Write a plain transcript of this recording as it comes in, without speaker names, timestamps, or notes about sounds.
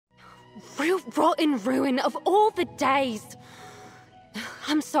Rotten ruin of all the days!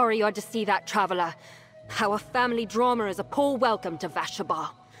 I'm sorry you had to see that, Traveler. Our family drama is a poor welcome to Vashabar.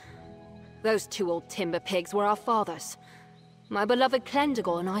 Those two old timber pigs were our fathers. My beloved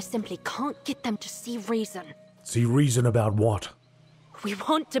Clendigal and I simply can't get them to see reason. See reason about what? We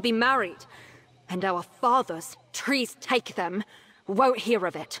want to be married, and our fathers, trees take them, won't hear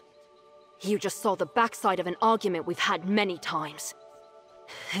of it. You just saw the backside of an argument we've had many times.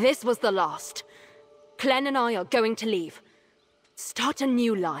 This was the last. Clen and I are going to leave. Start a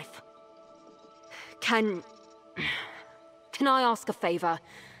new life. Can I ask a favor?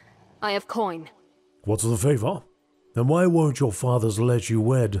 I have coin. What's the favor? And why won't your fathers let you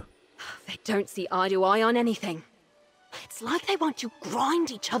wed? They don't see eye to eye on anything. It's like they want to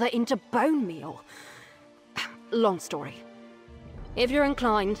grind each other into bone meal. Long story. If you're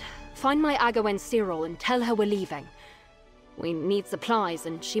inclined, find my Agawen Cyril and tell her we're leaving. We need supplies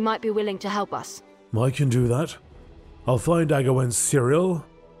and she might be willing to help us. I can do that. I'll find Agawen Cyril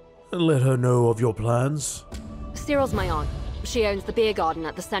and let her know of your plans. Cyril's my aunt. She owns the beer garden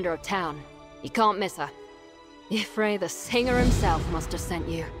at the center of town. You can't miss her. Ifrey, the singer himself, must have sent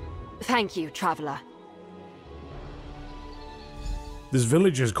you. Thank you, Traveler. This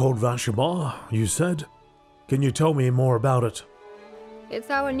village is called Vashabar, you said? Can you tell me more about it? It's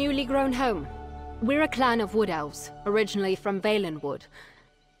our newly grown home. We're a clan of wood elves, originally from Valenwood.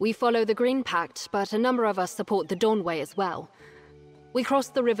 We follow the Green Pact, but a number of us support the Dawnway as well. We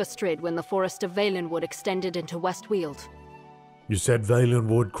crossed the River Strid when the forest of Valenwood extended into West Weald. You said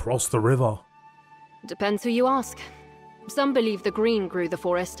Valenwood crossed the river. Depends who you ask. Some believe the Green grew the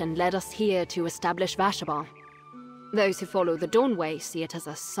forest and led us here to establish Vashabar. Those who follow the Dawnway see it as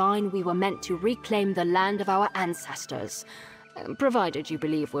a sign we were meant to reclaim the land of our ancestors, provided you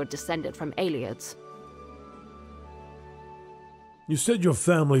believe we're descended from Aeliads. You said your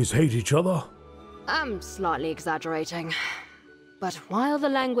families hate each other? I'm slightly exaggerating. But while the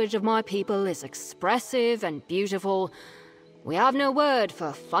language of my people is expressive and beautiful, we have no word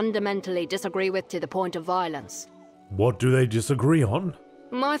for fundamentally disagree with to the point of violence. What do they disagree on?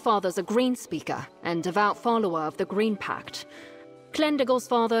 My father's a Green speaker and devout follower of the Green Pact. Clendigal's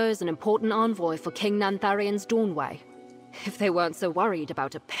father is an important envoy for King Nantharian's Dawnway. If they weren't so worried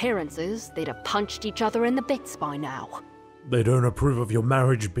about appearances, they'd have punched each other in the bits by now. They don't approve of your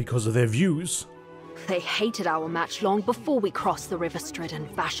marriage because of their views? They hated our match long before we crossed the River Strid and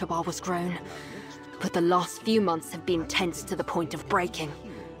Vashabar was grown. But the last few months have been tense to the point of breaking.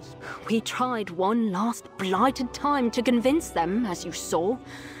 We tried one last blighted time to convince them, as you saw,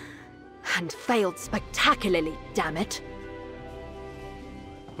 and failed spectacularly, damn it.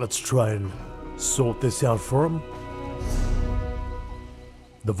 Let's try and sort this out for them.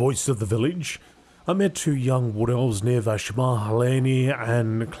 The voice of the village. I met two young wood elves near Vashabar, Helene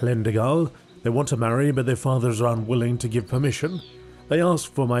and Clendigal. They want to marry, but their fathers are unwilling to give permission. They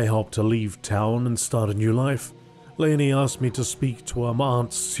asked for my help to leave town and start a new life. Lainey asked me to speak to her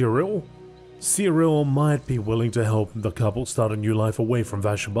aunt Cyril. Cyril might be willing to help the couple start a new life away from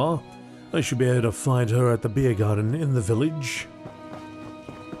Vashabar. I should be able to find her at the beer garden in the village.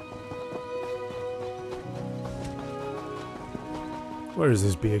 Where is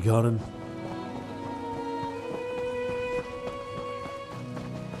this beer garden?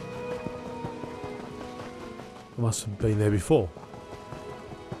 I must have been there before.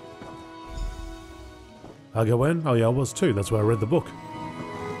 Agawen? Oh yeah, I was too. That's where I read the book.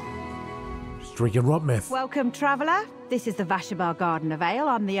 Just drinking rot meth. Welcome, traveller. This is the Vashabar Garden of Ale.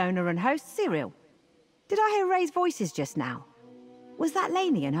 I'm the owner and host, Cyril. Did I hear raised voices just now? Was that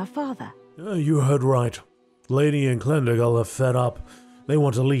Lainey and her father? You heard right. Lady and Clendigal are fed up. They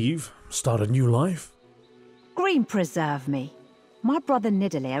want to leave, start a new life. Green preserve me. My brother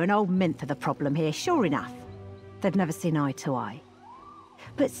Nidalee are an old mint for the problem here, sure enough. They've never seen eye to eye.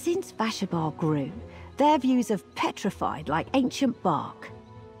 But since Vashabar grew, their views have petrified like ancient bark.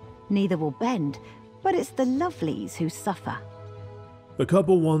 Neither will bend, but it's the lovelies who suffer. The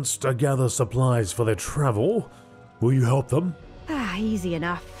couple wants to gather supplies for their travel. Will you help them? Easy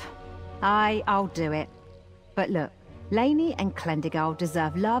enough. I'll do it. But look, Lainey and Clendigal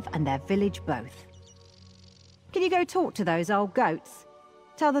deserve love and their village both. Can you go talk to those old goats?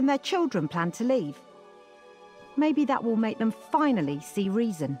 Tell them their children plan to leave. Maybe that will make them finally see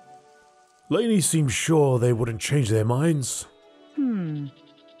reason. Lainey seems sure they wouldn't change their minds.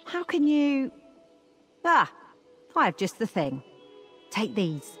 How can you... I have just the thing. Take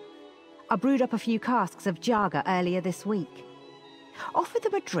these. I brewed up a few casks of Jaga earlier this week. Offer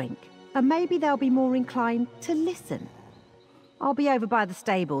them a drink, and maybe they'll be more inclined to listen. I'll be over by the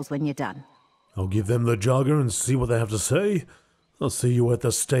stables when you're done. I'll give them the Jaga and see what they have to say. I'll see you at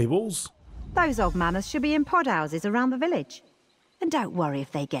the stables. Those old manners should be in pod houses around the village. And don't worry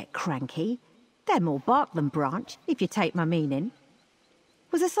if they get cranky. They're more bark than branch, if you take my meaning.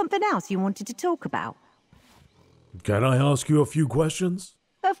 Was there something else you wanted to talk about? Can I ask you a few questions?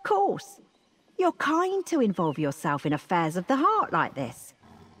 Of course. You're kind to involve yourself in affairs of the heart like this.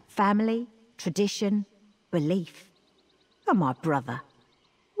 Family, tradition, belief. Oh, my brother.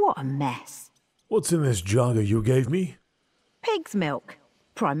 What a mess. What's in this jagger you gave me? Pig's milk,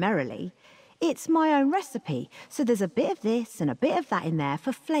 primarily. It's my own recipe, so there's a bit of this and a bit of that in there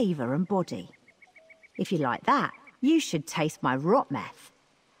for flavour and body. If you like that, you should taste my rot meth.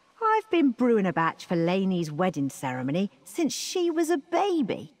 I've been brewing a batch for Lainey's wedding ceremony since she was a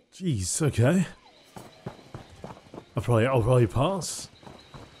baby. Jeez, okay. I'll probably pass.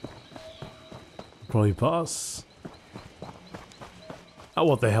 Probably pass. Oh,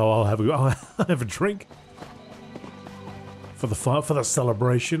 what the hell? I'll have a drink for the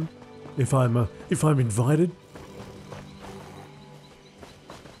celebration. If I'm invited.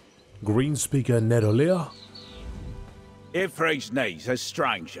 Green speaker Ithelia. Ifre's niece, a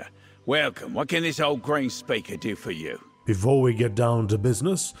stranger. Welcome. What can this old green speaker do for you? Before we get down to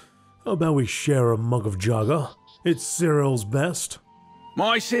business, how about we share a mug of jagger? It's Cyril's best.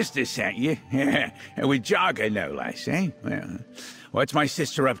 My sister sent you? Yeah, with jagger no less, eh? Well, what's my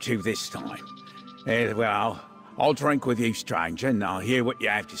sister up to this time? Well, I'll drink with you, stranger, and I'll hear what you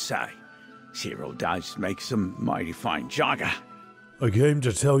have to say. Cyril does make some mighty fine jagger. I came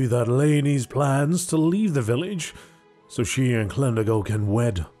to tell you that Lainey's plans to leave the village so she and Clendigo can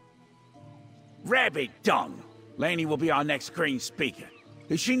wed. Rabbit dung! Lainey will be our next green speaker.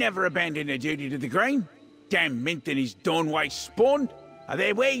 Has she never abandoned her duty to the green? Damn Mint and his Dawnway spawn! Are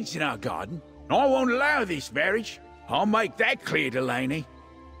there weeds in our garden? I won't allow this marriage. I'll make that clear to Lainey.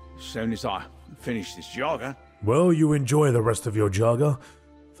 As soon as I finish this jagger. Well, you enjoy the rest of your jagger.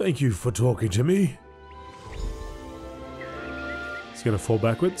 Thank you for talking to me. It's gonna fall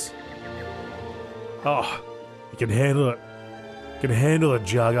backwards. Oh, you can handle it. You can handle it,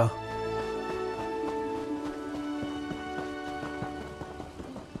 jagger.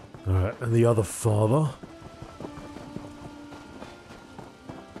 Alright, and the other father.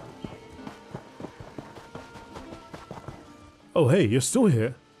 Oh, hey, you're still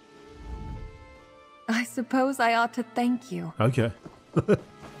here. I suppose I ought to thank you. Okay.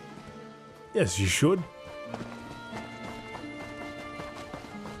 Yes, you should.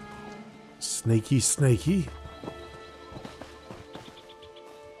 Snaky.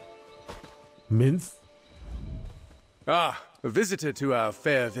 Minth? Ah, a visitor to our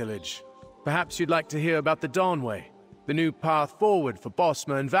fair village. Perhaps you'd like to hear about the Dawnway, the new path forward for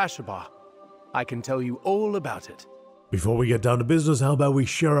Bosma and Vashabar. I can tell you all about it. Before we get down to business, how about we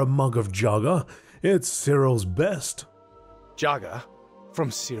share a mug of jagger? It's Cyril's best. Jagger? From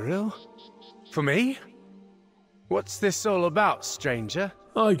Cyril? For me? What's this all about, stranger?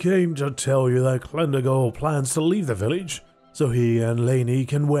 I came to tell you that Clendigo plans to leave the village so he and Lainey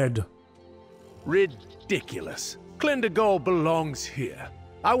can wed. Ridiculous. Clendigo belongs here.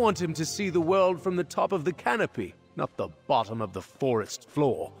 I want him to see the world from the top of the canopy, not the bottom of the forest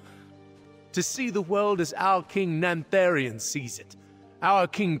floor. To see the world as our King Nantharian sees it. Our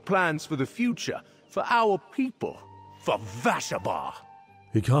king plans for the future, for our people, for Vashabar.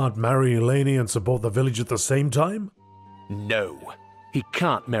 He can't marry Lainey and support the village at the same time? No, he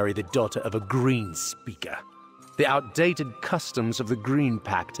can't marry the daughter of a Green Speaker. The outdated customs of the Green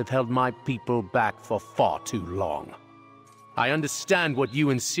Pact have held my people back for far too long. I understand what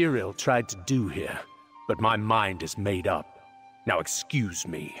you and Cyril tried to do here, but my mind is made up. Now excuse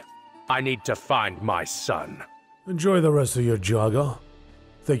me. I need to find my son. Enjoy the rest of your jagger.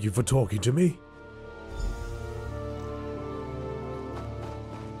 Thank you for talking to me.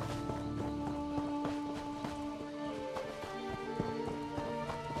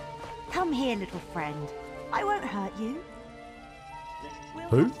 Come here, little friend. I won't hurt you.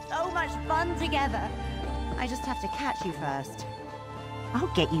 Who? Have so much fun together. I just have to catch you first.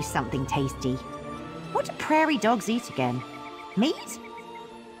 I'll get you something tasty. What do prairie dogs eat again? Meat?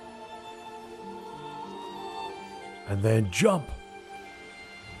 And then jump.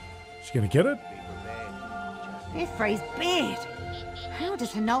 She's gonna get it? Ifre's beard. How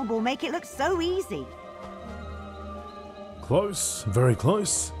does a noble make it look so easy? Close, very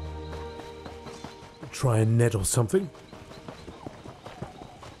close. Try a net or something.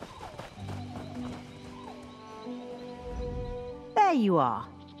 There you are.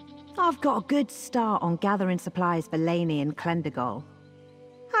 I've got a good start on gathering supplies for Lainey and Clendigo.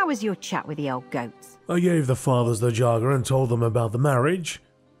 How was your chat with the old goats? I gave the fathers the jagger and told them about the marriage.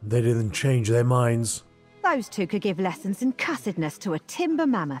 They didn't change their minds. Those two could give lessons in cussedness to a timber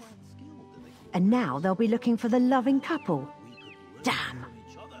mammoth. And now they'll be looking for the loving couple. Damn.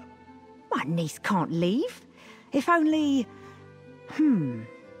 My niece can't leave. If only...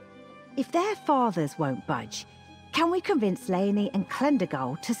 If their fathers won't budge, can we convince Lainey and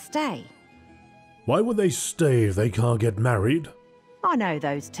Clendergol to stay? Why would they stay if they can't get married? I know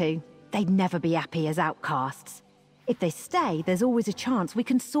those two. They'd never be happy as outcasts. If they stay, there's always a chance we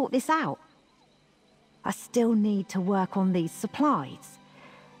can sort this out. I still need to work on these supplies.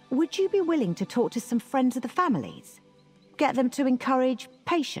 Would you be willing to talk to some friends of the families? Get them to encourage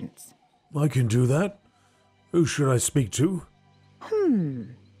patience? I can do that. Who should I speak to?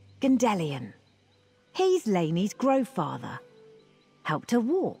 Gundelian. He's Lainey's grandfather. Helped her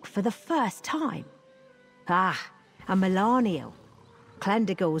walk for the first time. And Melaniel.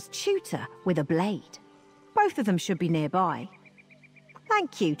 Clendergol's tutor with a blade. Both of them should be nearby.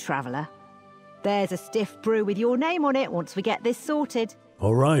 Thank you, Traveller. There's a stiff brew with your name on it once we get this sorted.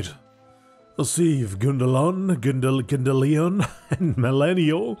 All right. I'll see if Gundelion, and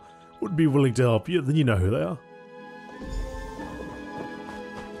Melaniel would be willing to help you. Then you know who they are.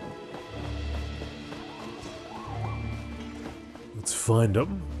 Let's find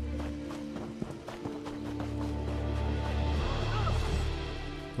them.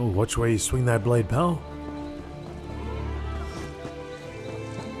 Oh, watch where you swing that blade, pal.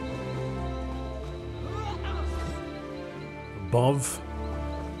 Above.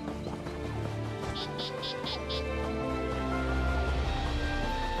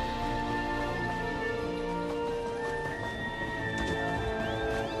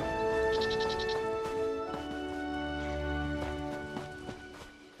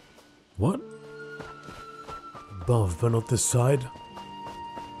 What? Above, but not this side.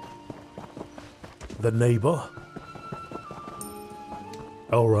 The neighbor.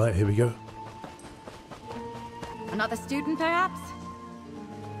 Alright, here we go. Another student, perhaps?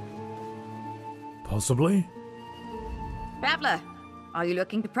 Possibly. Traveler, are you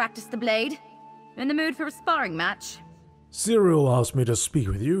looking to practice the blade? In the mood for a sparring match? Cyril asked me to speak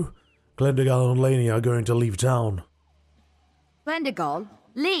with you. Clendergol and Lainey are going to leave town. Clendergol?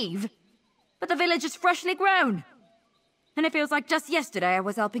 Leave? But the village is freshly grown. And it feels like just yesterday I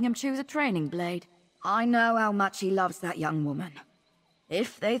was helping him choose a training blade. I know how much he loves that young woman.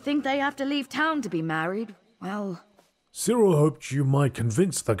 If they think they have to leave town to be married, well... Cyril hoped you might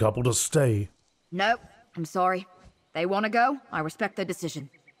convince the couple to stay. No, I'm sorry. They want to go, I respect their decision.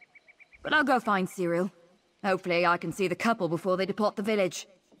 But I'll go find Cyril. Hopefully I can see the couple before they depart the village.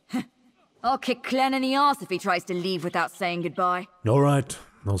 I'll kick Clen in the arse if he tries to leave without saying goodbye. Alright,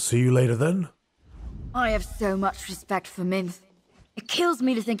 I'll see you later then. I have so much respect for Minth. It kills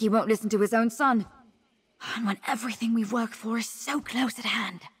me to think he won't listen to his own son. And when everything we've worked for is so close at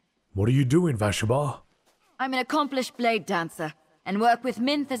hand. What are you doing, Vashabar? I'm an accomplished blade dancer, and work with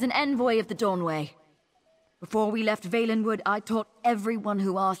Minth as an envoy of the Dawnway. Before we left Valenwood, I taught everyone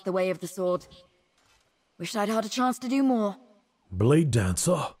who asked the way of the sword. Wished I'd had a chance to do more. Blade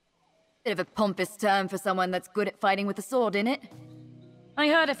dancer? Bit of a pompous term for someone that's good at fighting with a sword, innit? I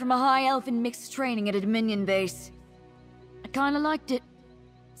heard it from a high elf in mixed training at a Dominion base. I kinda liked it,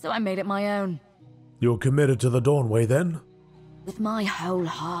 so I made it my own. You're committed to the Dawnway then? With my whole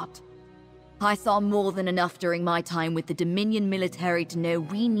heart. I saw more than enough during my time with the Dominion military to know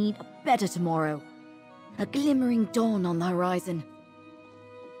we need a better tomorrow. A glimmering dawn on the horizon.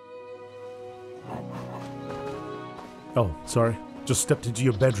 Oh, sorry. Just stepped into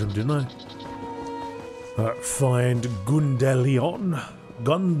your bedroom, didn't I? Find Gundelion.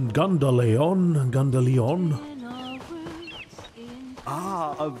 Gundelion.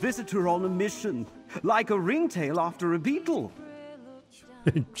 Ah, a visitor on a mission. Like a ringtail after a beetle.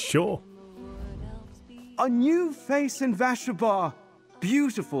 Sure. A new face in Vashabar.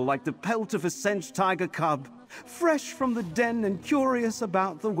 Beautiful like the pelt of a Sench tiger cub. Fresh from the den and curious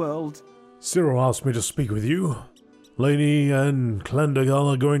about the world. Cyril asked me to speak with you. Lainey and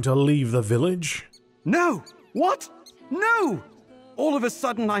Clendergol are going to leave the village. No! What? No! All of a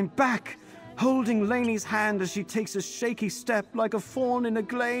sudden I'm back, holding Lainey's hand as she takes a shaky step like a fawn in a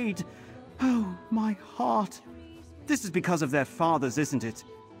glade. Oh, my heart. This is because of their fathers, isn't it?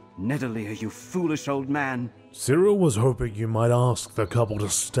 Nidalee, you foolish old man. Cyril was hoping you might ask the couple to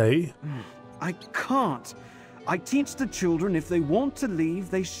stay. I can't. I teach the children if they want to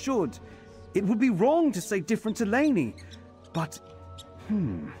leave, they should. It would be wrong to say different to Lainey. But,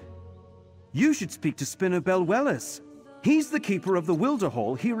 you should speak to Spinnerbell Welles. He's the keeper of the Wilder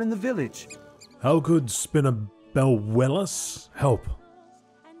Hall here in the village. How could Spinnerbell Welles help?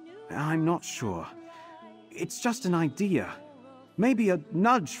 I'm not sure. It's just an idea. Maybe a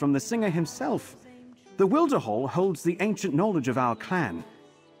nudge from the singer himself. The Wilderhall holds the ancient knowledge of our clan.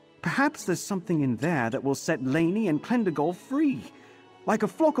 Perhaps there's something in there that will set Laney and Clendergall free, like a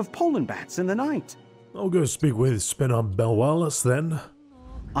flock of pollen bats in the night. I'll go speak with Spinner Belwalis then.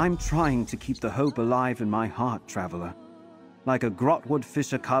 I'm trying to keep the hope alive in my heart, Traveler. Like a grotwood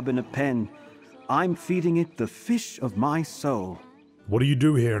fisher cub in a pen, I'm feeding it the fish of my soul. What do you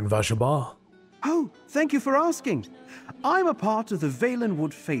do here in Vashabar? Oh, thank you for asking. I'm a part of the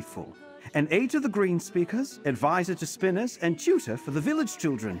Valenwood Faithful, an aide to the Green Speakers, advisor to Spinners, and tutor for the village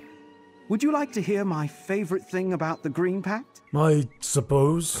children. Would you like to hear my favorite thing about the Green Pact? I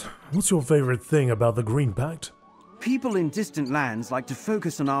suppose. What's your favorite thing about the Green Pact? People in distant lands like to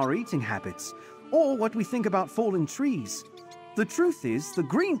focus on our eating habits, or what we think about fallen trees. The truth is, the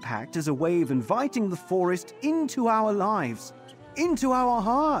Green Pact is a way of inviting the forest into our lives, into our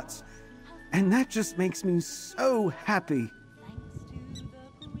hearts. And that just makes me so happy.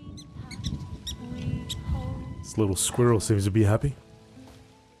 This little squirrel seems to be happy.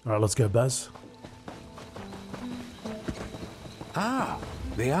 Alright, let's go, Baz. Ah,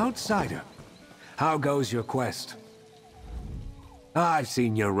 the outsider. How goes your quest? I've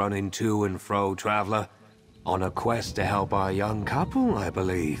seen you running to and fro, Traveler. On a quest to help our young couple, I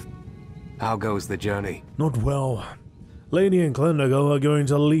believe. How goes the journey? Not well. Laney and Clendergall are going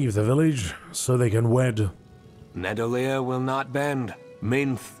to leave the village so they can wed. Ithelia will not bend.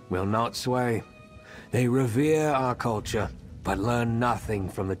 Minth will not sway. They revere our culture, but learn nothing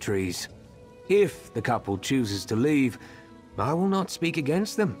from the trees. If the couple chooses to leave, I will not speak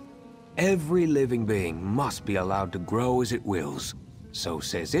against them. Every living being must be allowed to grow as it wills. So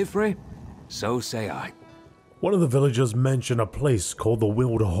says Ifri, so say I. One of the villagers mentioned a place called the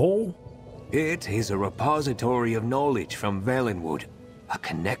Wilderhall. It is a repository of knowledge from Valenwood, a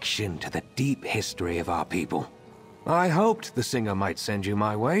connection to the deep history of our people. I hoped the singer might send you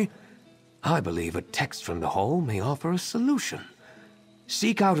my way. I believe a text from the hall may offer a solution.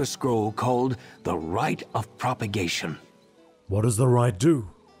 Seek out a scroll called the Rite of Propagation. What does the rite do?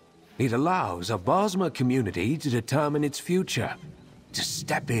 It allows a Bosmer community to determine its future, to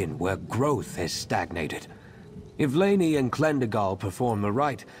step in where growth has stagnated. If Laney and Clendergall perform the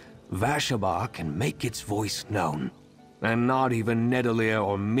rite, Vashabar can make its voice known. And not even Ithelia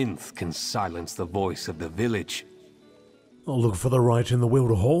or Minth can silence the voice of the village. I'll look for the rite in the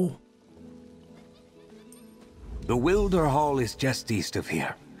Wilderhall. The Wilderhall is just east of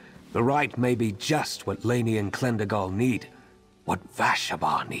here. The rite may be just what Laney and Clendergall need, what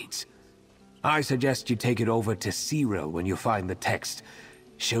Vashabar needs. I suggest you take it over to Cyril when you find the text.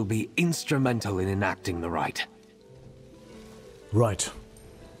 She'll be instrumental in enacting the rite. Right.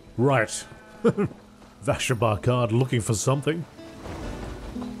 Right. Vashabar card looking for something.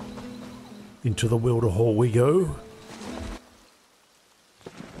 Into the Wilderhall we go.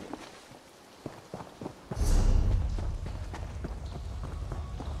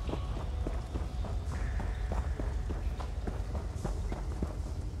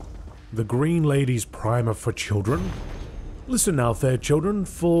 The Green Lady's Primer for Children. Listen now, fair children,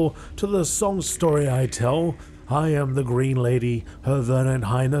 for to the song story I tell, I am the Green Lady, her Verdant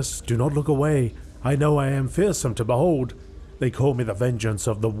Highness, do not look away. I know I am fearsome to behold. They call me the Vengeance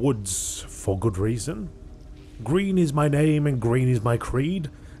of the Woods, for good reason. Green is my name and green is my creed,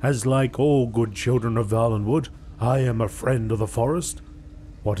 as like all good children of Valenwood, I am a friend of the forest.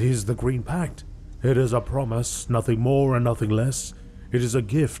 What is the Green Pact? It is a promise, nothing more and nothing less. It is a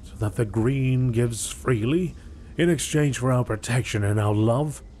gift that the Green gives freely, in exchange for our protection and our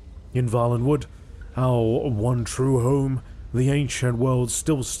love. In Valenwood, our one true home, the ancient world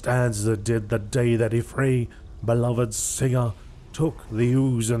still stands as it did the day that Ifri, beloved singer, took the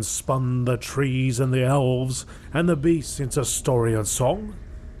ooze and spun the trees and the elves and the beasts into story and song.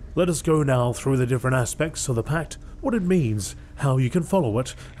 Let us go now through the different aspects of the pact, what it means, how you can follow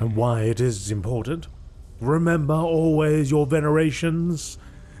it, and why it is important. Remember always your venerations.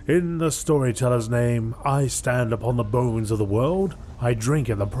 In the storyteller's name, I stand upon the bones of the world, I drink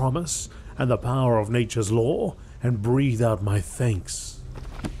in the promise and the power of nature's law, and breathe out my thanks.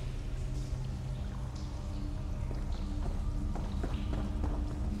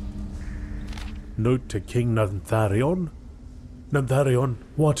 Note to King Nantharion. Nantharion,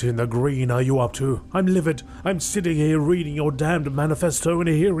 what in the green are you up to? I'm livid. I'm sitting here reading your damned manifesto and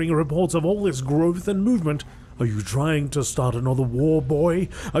hearing reports of all this growth and movement. Are you trying to start another war, boy?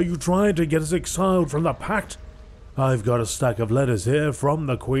 Are you trying to get us exiled from the Pact? I've got a stack of letters here from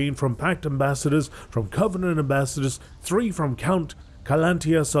the Queen, from Pact ambassadors, from Covenant ambassadors, 3 from Count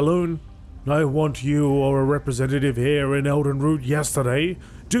Calantius alone. I want you or a representative here in Eldenroot yesterday.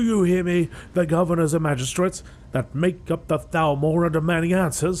 Do you hear me? The governors and magistrates that make up the Thalmor are demanding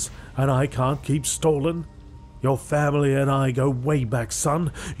answers, and I can't keep stalling. Your family and I go way back,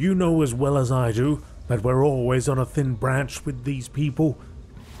 son. You know as well as I do that we're always on a thin branch with these people.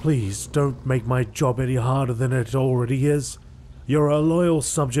 Please don't make my job any harder than it already is. You're a loyal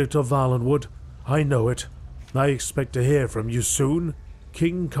subject of Valenwood. I know it. I expect to hear from you soon.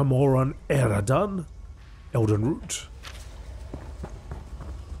 King Camoran Eradan, Eldenroot,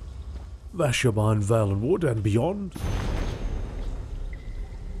 Vashaban, Valenwood, and beyond.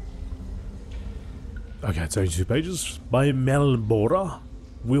 Okay, it's only 2 pages. By Melbora,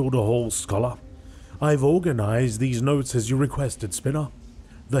 Wilderhall Scholar. I've organized these notes as you requested, Spinner.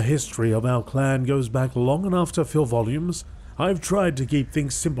 The history of our clan goes back long enough to fill volumes. I've tried to keep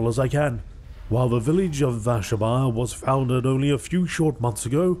things simple as I can. While the village of Vashabar was founded only a few short months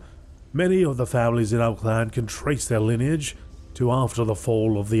ago, many of the families in our clan can trace their lineage to after the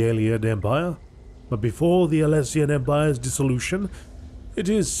fall of the Iliad Empire. But before the Alessian Empire's dissolution, it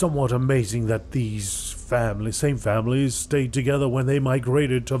is somewhat amazing that these same families stayed together when they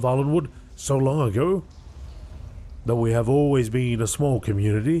migrated to Valenwood so long ago. Though we have always been a small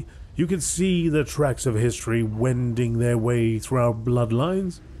community, you can see the tracks of history wending their way through our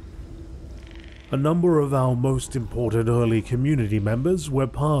bloodlines. A number of our most important early community members were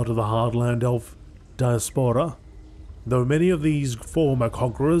part of the Hardland Elf diaspora. Though many of these former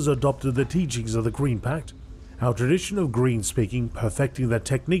conquerors adopted the teachings of the Green Pact, our tradition of green speaking, perfecting the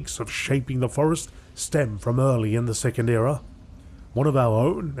techniques of shaping the forest, stemmed from early in the Second Era. One of our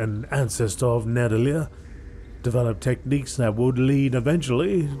own, an ancestor of Ithelia, developed techniques that would lead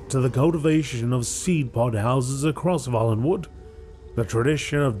eventually to the cultivation of seed pod houses across Valenwood. The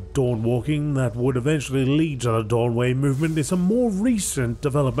tradition of dawn walking that would eventually lead to the Dawnway movement is a more recent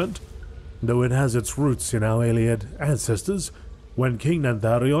development, though it has its roots in our Iliad ancestors, when King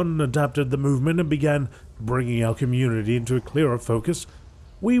Nantharion adapted the movement and began bringing our community into a clearer focus.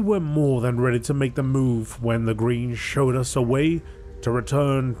 We were more than ready to make the move when the Green showed us a way to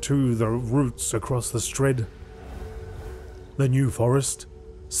return to the roots across the Strid. The new forest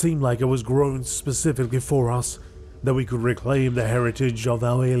seemed like it was grown specifically for us, that we could reclaim the heritage of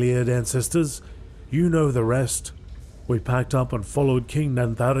our Iliad ancestors. You know the rest. We packed up and followed King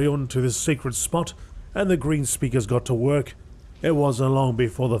Nantharion to this sacred spot, and the Green Speakers got to work. It wasn't long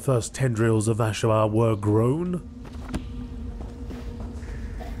before the first tendrils of Ashavar were grown.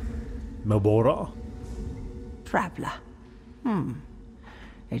 Melbora? Traveller.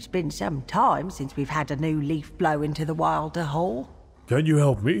 It's been some time since we've had a new leaf blow into the Wilder Hall. Can you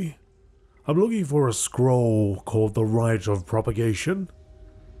help me? I'm looking for a scroll called the Rite of Propagation.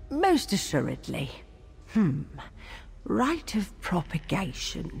 Most assuredly. Rite of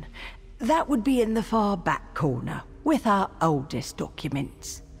Propagation. That would be in the far back corner, with our oldest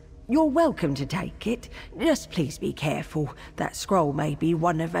documents. You're welcome to take it. Just please be careful. That scroll may be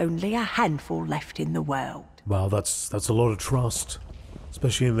one of only a handful left in the world. Wow, that's a lot of trust,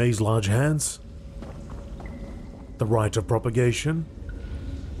 especially in these large hands. The Rite of Propagation.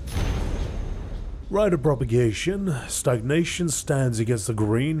 Rite of Propagation. Stagnation stands against the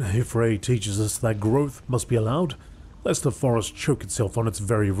green. Ifray teaches us that growth must be allowed, lest the forest choke itself on its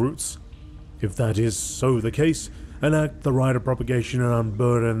very roots. If that is so the case, enact the Rite of Propagation and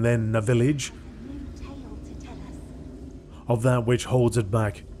unburden then a village of that which holds it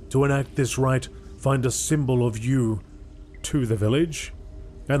back. To enact this rite, find a symbol of you to the village,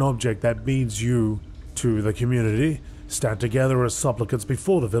 an object that means you to the community. Stand together as supplicants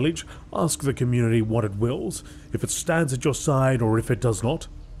before the village, ask the community what it wills, if it stands at your side or if it does not.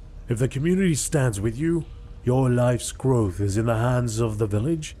 If the community stands with you, your life's growth is in the hands of the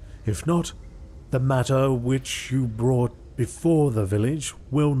village. If not, the matter which you brought before the village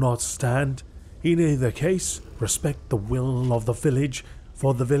will not stand. In either case, respect the will of the village,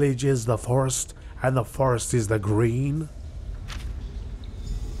 for the village is the forest, and the forest is the green.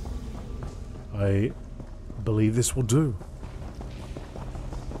 I believe this will do.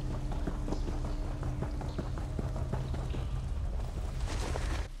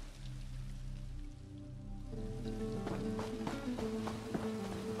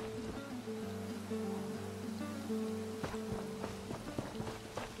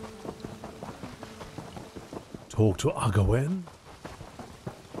 Talk to Agawen.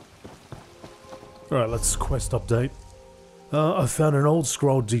 Alright, let's quest update. I found an old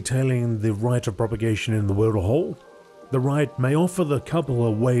scroll detailing the Rite of Propagation in the Wilder Hall. The rite may offer the couple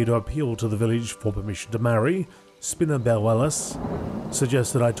a way to appeal to the village for permission to marry. Spinner Bell Ellis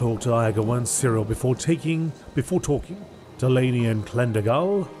suggested I talk to Agawen Cyril before talking to Laney and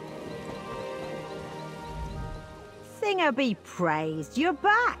Clendegal. Lenina be praised, you're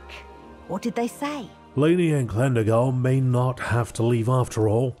back. What did they say? Lainey and Clendergal may not have to leave after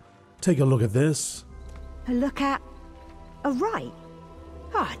all. Take a look at this. A look at... a right?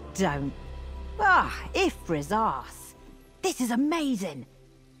 Oh, don't. Ah, Ifra's arse. This is amazing.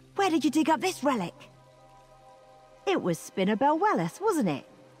 Where did you dig up this relic? It was Spinabel Wellis, wasn't it?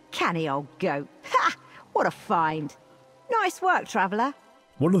 Canny old goat. Ha! What a find. Nice work, traveller.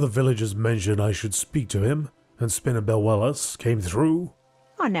 One of the villagers mentioned I should speak to him, and Spinabel Wellis came through.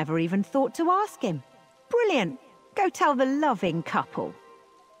 I never even thought to ask him. Brilliant. Go tell the loving couple.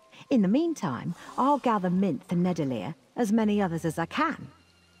 In the meantime, I'll gather Minth and Nedelia, as many others as I can.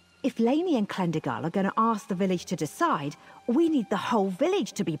 If Lainey and Clendergal are going to ask the village to decide, we need the whole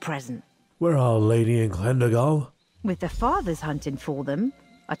village to be present. Where are Lainey and Clendergal? With the fathers hunting for them,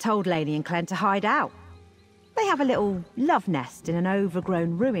 I told Lainey and Clen to hide out. They have a little love nest in an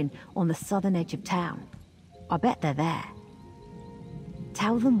overgrown ruin on the southern edge of town. I bet they're there.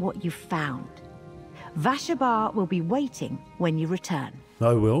 Tell them what you've found. Vashabar will be waiting when you return.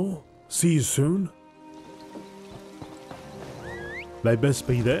 I will. See you soon. They best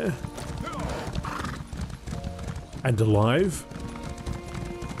be there. And alive.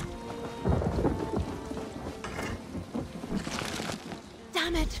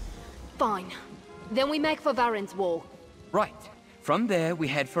 Damn it! Fine. Then we make for Varen's Wall. Right. From there, we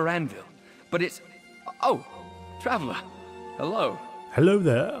head for Anvil. But it's... Oh, Traveler. Hello. Hello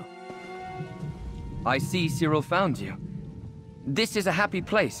there. I see Cyril found you. This is a happy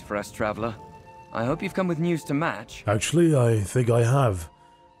place for us, Traveler. I hope you've come with news to match. Actually, I think I have.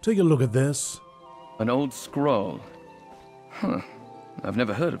 Take a look at this. An old scroll. Huh. I've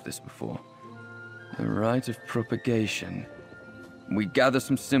never heard of this before. The rite of propagation. We gather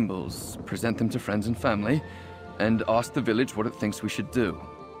some symbols, present them to friends and family, and ask the village what it thinks we should do.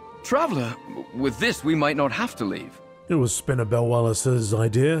 Traveler, with this we might not have to leave. It was Spinabel Wallace's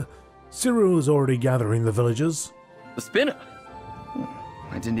idea. Cyril was already gathering the villagers. The spinner?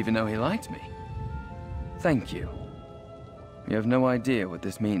 I didn't even know he liked me. Thank you. You have no idea what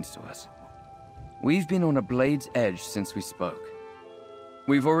this means to us. We've been on a blade's edge since we spoke.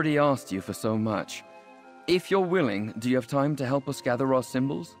 We've already asked you for so much. If you're willing, do you have time to help us gather our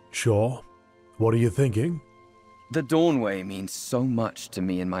symbols? Sure. What are you thinking? The Dawnway means so much to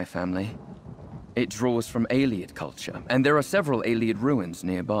me and my family. It draws from Ayleid culture, and there are several Ayleid ruins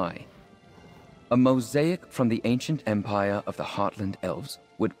nearby. A mosaic from the ancient empire of the Heartland Elves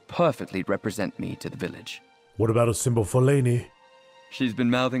would perfectly represent me to the village. What about a symbol for Lainey? She's been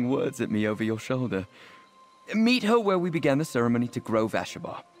mouthing words at me over your shoulder. Meet her where we began the ceremony to grow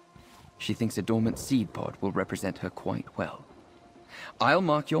Vashabar. She thinks a dormant seed pod will represent her quite well. I'll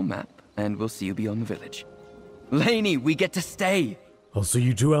mark your map, and we'll see you beyond the village. Lainey, we get to stay! I'll see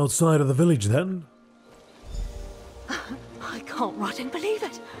you two outside of the village then. I can't rotting believe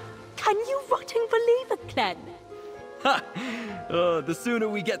it. Can you rotting believe it, Clen? Ha! The sooner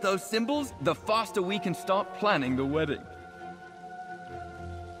we get those symbols, the faster we can start planning the wedding.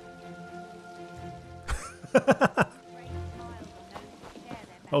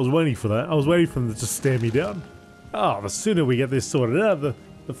 I was waiting for that. I was waiting for them to stare me down. Oh, the sooner we get this sorted out,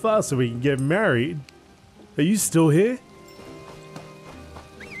 the faster we can get married. Are you still here?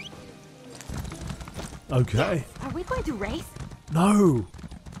 Okay. Are we going to race? No,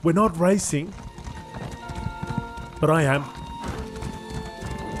 we're not racing. But I am.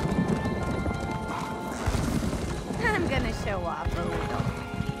 I'm gonna show off a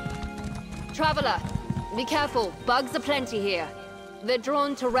little. Traveler, be careful. Bugs are plenty here. They're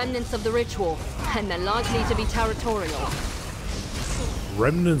drawn to remnants of the ritual, and they're likely to be territorial.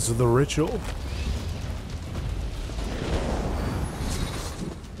 Remnants of the ritual?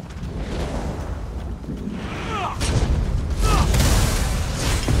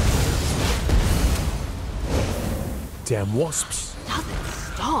 Damn wasps. Doesn't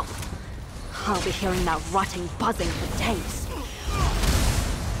stop. I'll be hearing that rotting buzzing for days.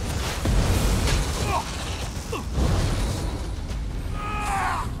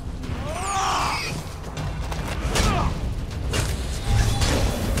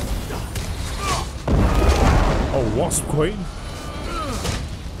 Oh, wasp queen.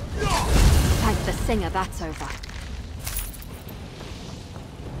 Thank the singer that's over.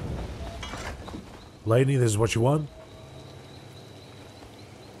 Lady, this is what you want?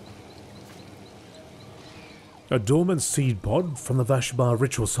 A dormant seed pod from the Vashabar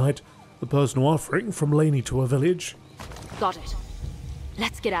ritual site. The personal offering from Lainey to a village. Got it.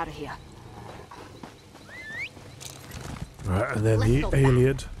 Let's get out of here. Right, and then Let's the go back.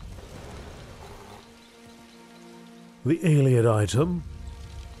 Ayleid. The Ayleid item.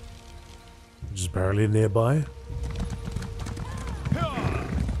 Which is apparently nearby.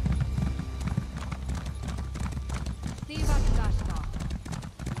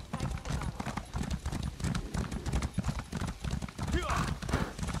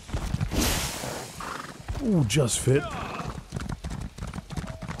 Ooh, just fit.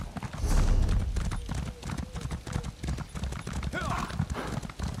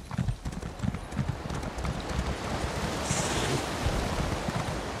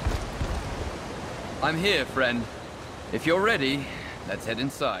 I'm here, friend. If you're ready, let's head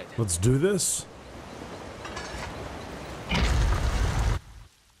inside. Let's do this.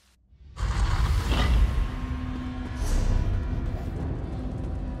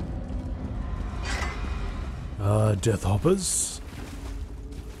 Death Hoppers.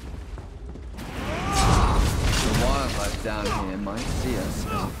 The wildlife down here might see us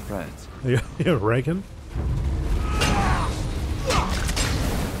as a threat. You reckon?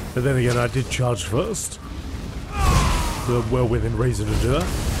 But then again, I did charge first. We're well within reason to do that.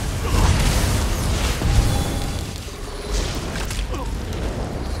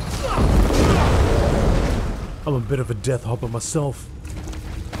 I'm a bit of a death hopper myself.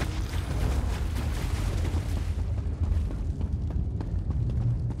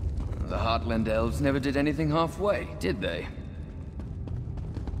 The Heartland Elves never did anything halfway, did they?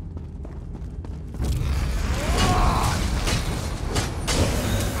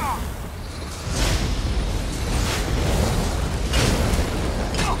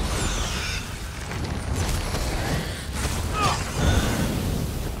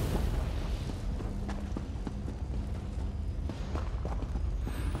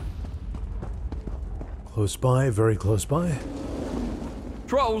 Close by, very close by.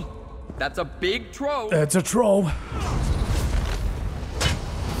 Troll! That's a big troll! It's a troll.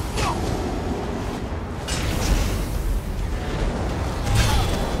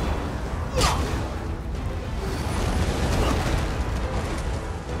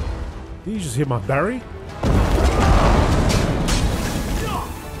 Did you just hit my berry?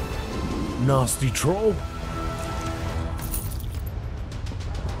 Nasty troll.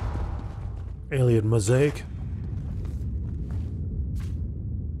 Alien mosaic.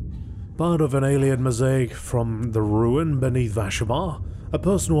 Part of an alien mosaic from the ruin beneath Vashabar. A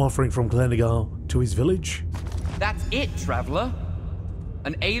personal offering from Clendigal to his village. That's it, traveler!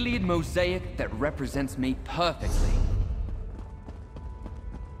 An alien mosaic that represents me perfectly.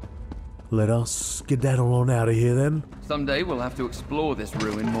 Let us skedaddle on out of here then. Someday we'll have to explore this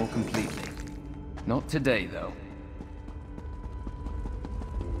ruin more completely. Not today, though.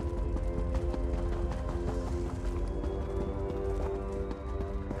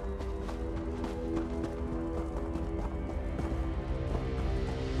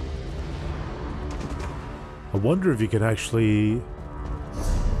 I wonder if you can actually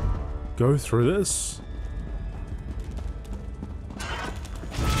go through this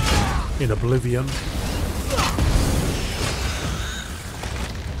in Oblivion.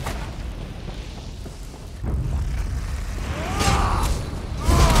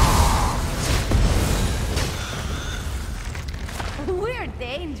 We're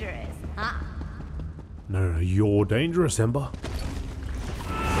dangerous, huh? No, you're dangerous, Ember.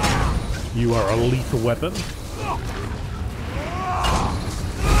 You are a lethal weapon.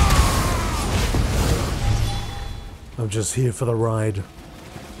 I'm just here for the ride.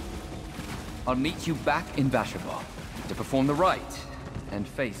 I'll meet you back in Vashabar to perform the rite and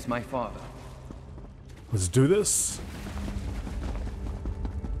face my father. Let's do this.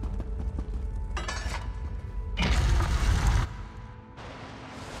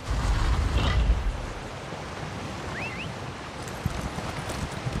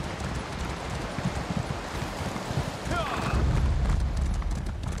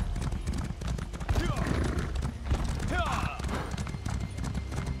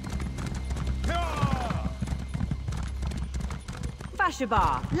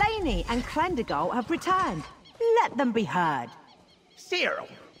 Vashabar, Laney and Clendigal have returned. Let them be heard. Cyril,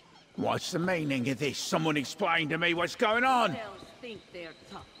 what's the meaning of this? Someone explain to me what's going on. Elves think they're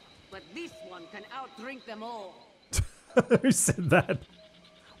tough, but this one can outdrink them all. Who said that?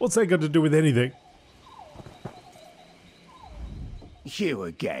 What's that got to do with anything? You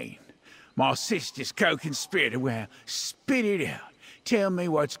again. My sister's co-conspirator. Well, spit it out. Tell me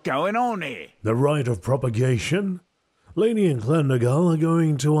what's going on here. The rite of propagation? Laney and Clendigal are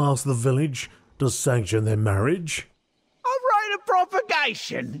going to ask the village to sanction their marriage. A rite of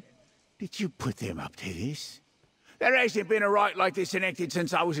propagation? Did you put them up to this? There hasn't been a rite like this enacted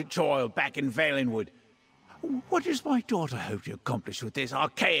since I was a child back in Valenwood. What does my daughter hope to accomplish with this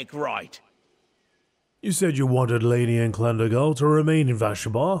archaic rite? You said you wanted Laney and Clendigal to remain in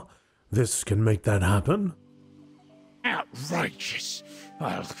Vashabar. This can make that happen. Outrageous.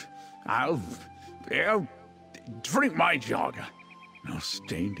 I'll drink my jogger. I'll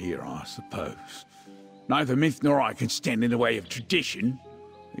stand here, I suppose. Neither myth nor I can stand in the way of tradition.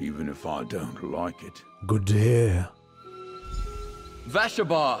 even if I don't like it. Good to hear.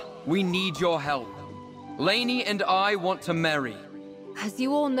 Vashabar, we need your help. Lainey and I want to marry. As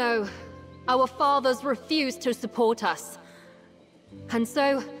you all know, our fathers refused to support us. And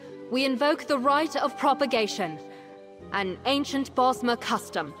so, we invoke the right of propagation, an ancient Bosmer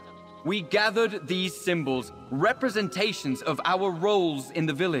custom. We gathered these symbols, representations of our roles in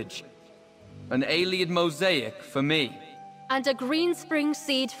the village. An Ayleid mosaic for me. And a green spring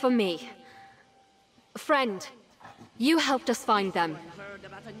seed for me. Friend, you helped us find them.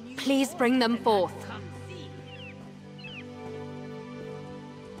 Please bring them forth.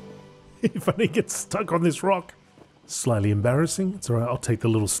 If only gets stuck on this rock. Slightly embarrassing. It's alright, I'll take the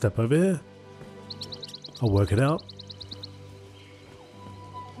little step over here. I'll work it out.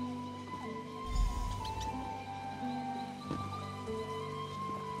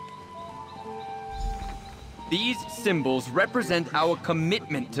 These symbols represent our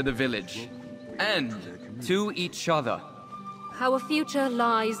commitment to the village. And to each other. Our future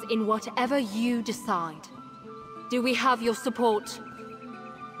lies in whatever you decide. Do we have your support?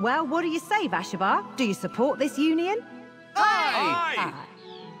 Well, what do you say, Vashabar? Do you support this union? Aye!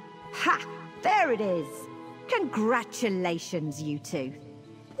 Ha! There it is. Congratulations, you two.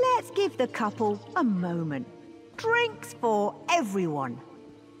 Let's give the couple a moment. Drinks for everyone.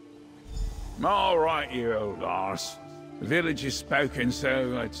 All right, you old arse. The village has spoken,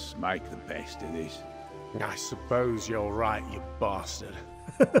 so let's make the best of this. I suppose you're right, you bastard.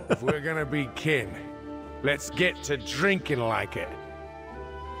 If we're gonna be kin, let's get to drinking like it.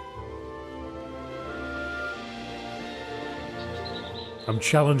 I'm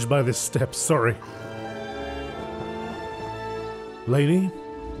challenged by this step, sorry. Lady?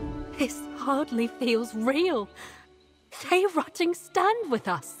 This hardly feels real. They rotting stand with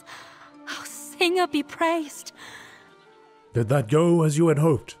us. Oh, Singer be praised. Did that go as you had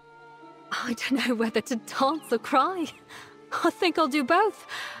hoped? I don't know whether to dance or cry. I think I'll do both,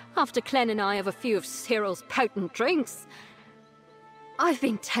 after Clem and I have a few of Cyril's potent drinks. I've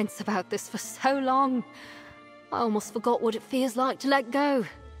been tense about this for so long. I almost forgot what it feels like to let go.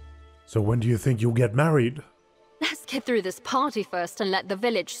 So when do you think you'll get married? Let's get through this party first and let the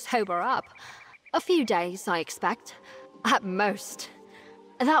village sober up. A few days, I expect. At most.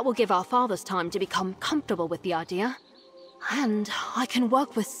 That will give our fathers time to become comfortable with the idea. And I can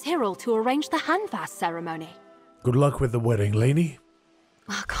work with Cyril to arrange the handvast ceremony. Good luck with the wedding, Lainey.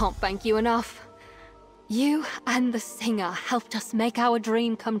 I can't thank you enough. You and the singer helped us make our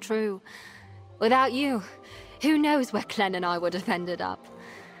dream come true. Without you, who knows where Clem and I would have ended up.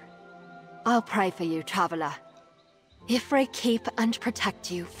 I'll pray for you, traveler. Ifre keep and protect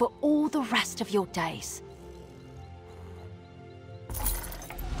you for all the rest of your days.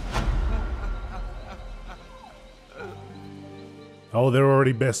 Oh, they're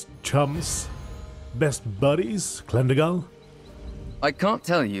already best chums? Best buddies, Clendegal? I can't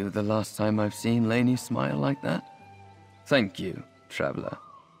tell you the last time I've seen Lainey smile like that. Thank you, traveler.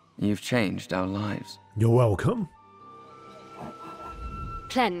 You've changed our lives. You're welcome.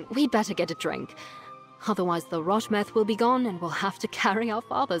 Clem, we'd better get a drink. Otherwise the Rotmeth will be gone and we'll have to carry our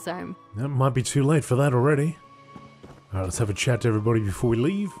fathers home. It might be too late for that already. Alright, let's have a chat to everybody before we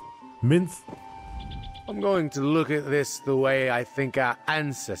leave. Minth? I'm going to look at this the way I think our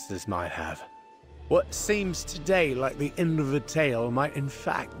ancestors might have. What seems today like the end of a tale might in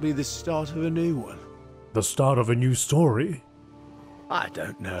fact be the start of a new one. The start of a new story? I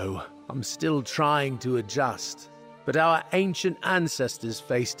don't know. I'm still trying to adjust. But our ancient ancestors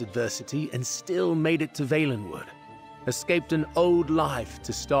faced adversity and still made it to Valenwood. Escaped an old life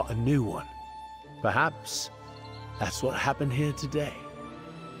to start a new one. Perhaps that's what happened here today.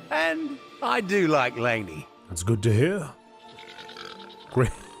 And I do like Lainey. That's good to hear.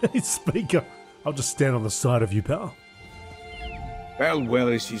 Great speaker. I'll just stand on the side of you, pal. Well,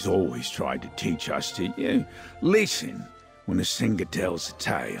 as he's always tried to teach us to, listen when a singer tells a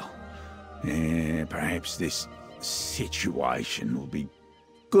tale. Perhaps this situation will be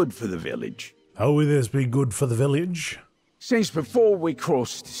good for the village. How will this be good for the village? Since before we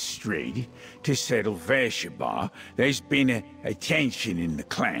crossed the street to settle Vashabar, there's been a tension in the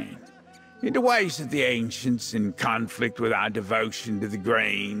clan. In the ways of the ancients, in conflict with our devotion to the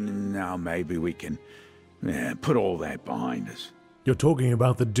grain, and now maybe we can put all that behind us. You're talking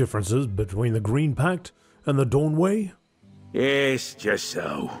about the differences between the Green Pact and the Dawnway? Yes, just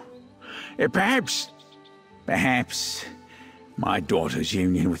so. Perhaps my daughter's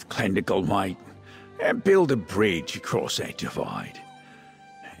union with Clendegal might build a bridge across that divide.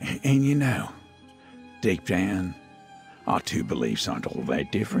 And deep down, our two beliefs aren't all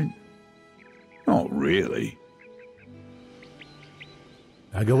that different. Not really.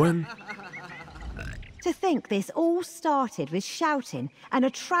 I go in. To think this all started with shouting and a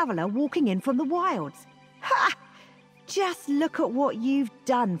traveller walking in from the wilds. Ha! Just look at what you've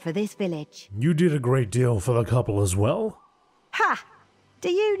done for this village. You did a great deal for the couple as well. Ha! Do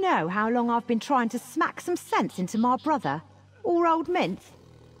you know how long I've been trying to smack some sense into my brother, or old Minth?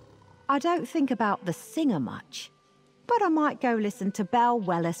 I don't think about the singer much, but I might go listen to Bell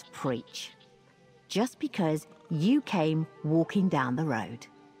Wellis preach. Just because you came walking down the road.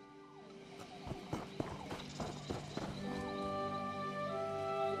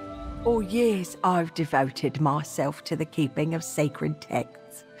 For years I've devoted myself to the keeping of sacred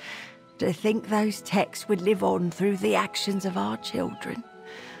texts. To think those texts would live on through the actions of our children.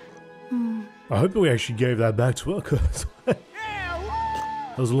 I hope we actually gave that back to her, because there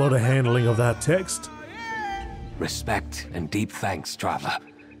was a lot of handling of that text. Respect and deep thanks, traveler.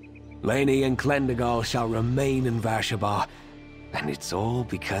 Lainey and Clendegal shall remain in Vashabar, and it's all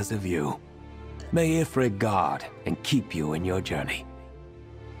because of you. May Ifrit guard and keep you in your journey.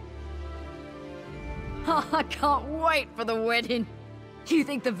 I can't wait for the wedding. You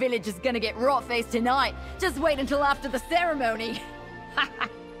think the village is gonna get rot-faced tonight? Just wait until after the ceremony.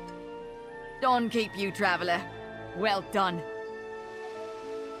 Don keep you, traveler. Well done.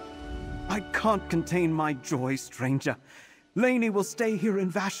 I can't contain my joy, stranger. Lainey will stay here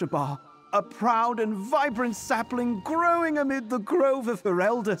in Vashabar, a proud and vibrant sapling growing amid the grove of her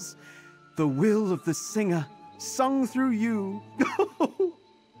elders. The will of the singer, sung through you.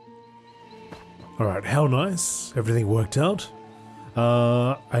 Alright, how nice. Everything worked out.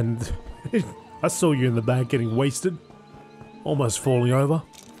 And I saw you in the back getting wasted. Almost falling over.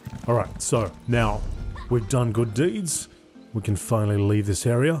 Alright, so now we've done good deeds. We can finally leave this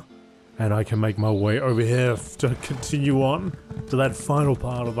area. And I can make my way over here to continue on to that final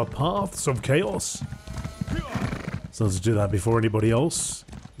part of the Paths of Chaos. So let's do that before anybody else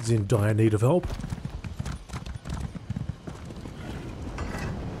is in dire need of help.